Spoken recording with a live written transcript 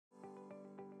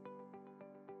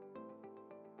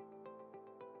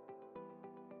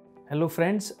Hello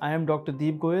friends, I am Dr.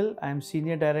 Deep Goyal. I am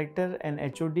Senior Director and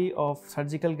HOD of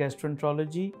Surgical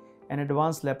Gastroenterology and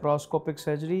Advanced Laparoscopic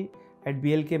Surgery at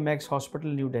BLK-Max Hospital,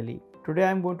 New Delhi. Today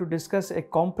I am going to discuss a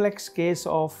complex case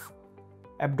of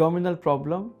abdominal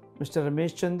problem. Mr.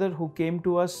 Ramesh Chandar, who came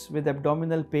to us with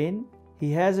abdominal pain.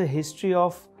 He has a history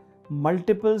of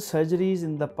multiple surgeries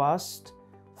in the past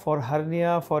for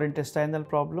hernia, for intestinal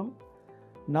problem.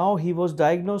 Now he was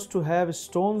diagnosed to have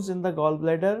stones in the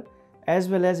gallbladder as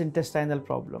well as intestinal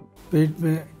problem. पेट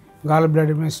में gall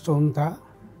bladder में stone था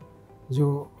जो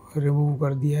remove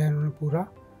कर दिया है उन्होंने पूरा,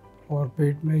 और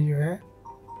पेट में जो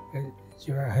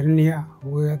है हर्निया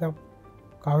हो गया था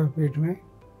काफी पेट में,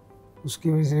 उसकी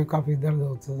वजह से काफ़ी दर्द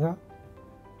होता था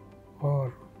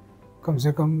और कम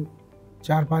से कम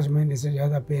 4-5 महीने से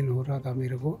ज़्यादा पेन हो रहा था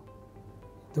मेरे को।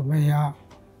 तो मैं यहाँ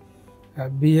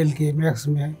BLK-Max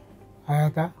में आया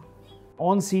था।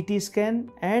 On CT scan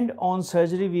and on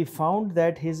surgery, we found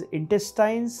that his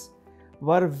intestines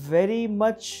were very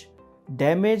much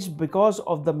damaged because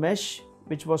of the mesh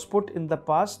which was put in the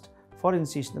past for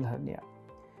incisional hernia.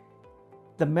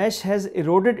 The mesh has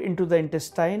eroded into the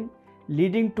intestine,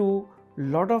 leading to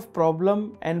lot of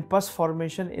problem and pus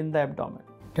formation in the abdomen.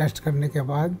 Test करने के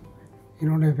बाद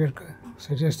इन्होंने फिर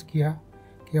suggest किया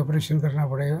कि operation करना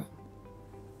पड़ेगा,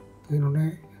 तो इन्होंने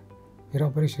फिर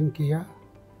ऑपरेशन किया।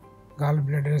 गॉल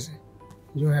ब्लैडर से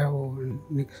जो है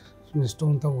वो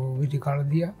स्टोन था वो भी निकाल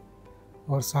दिया,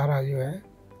 और सारा जो है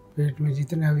पेट में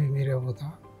जितना भी मेरे वो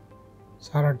था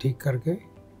सारा ठीक करके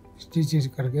स्टिचेस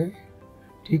करके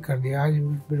ठीक कर दिया। आज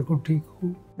मैं बिल्कुल ठीक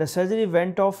हूँ। The surgery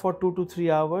went off for 2 to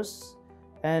 3 hours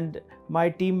and my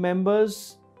team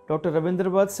members, Dr.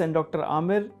 Ravindra Vats and Dr.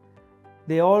 Amir,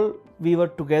 we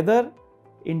were together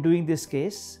in doing this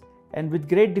case, and with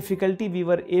great difficulty we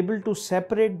were able to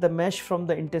separate the mesh from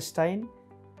the intestine.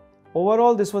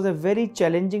 Overall, this was a very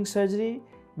challenging surgery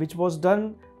which was done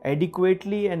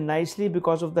adequately and nicely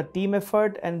because of the team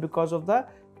effort and because of the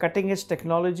cutting edge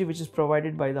technology which is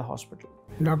provided by the hospital.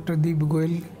 Doctor दीप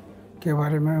गोयल के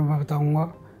बारे में मैं बताऊंगा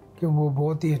कि वो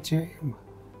बहुत ही अच्छे,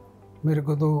 मेरे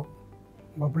को तो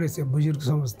अपने से बुजुर्ग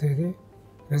समझते थे,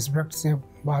 रिस्पेक्ट से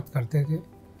बात करते थे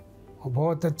और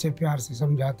बहुत अच्छे प्यार से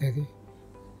समझाते थे।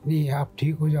 नहीं, आप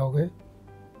ठीक हो जाओगे,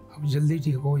 आप जल्दी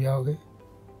ठीक हो जाओगे।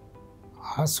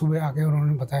 आज सुबह आके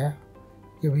उन्होंने बताया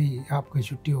कि भाई आपकी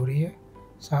छुट्टी हो रही है,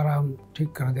 सारा हम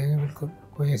ठीक कर देंगे, बिल्कुल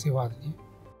कोई ऐसी बात नहीं।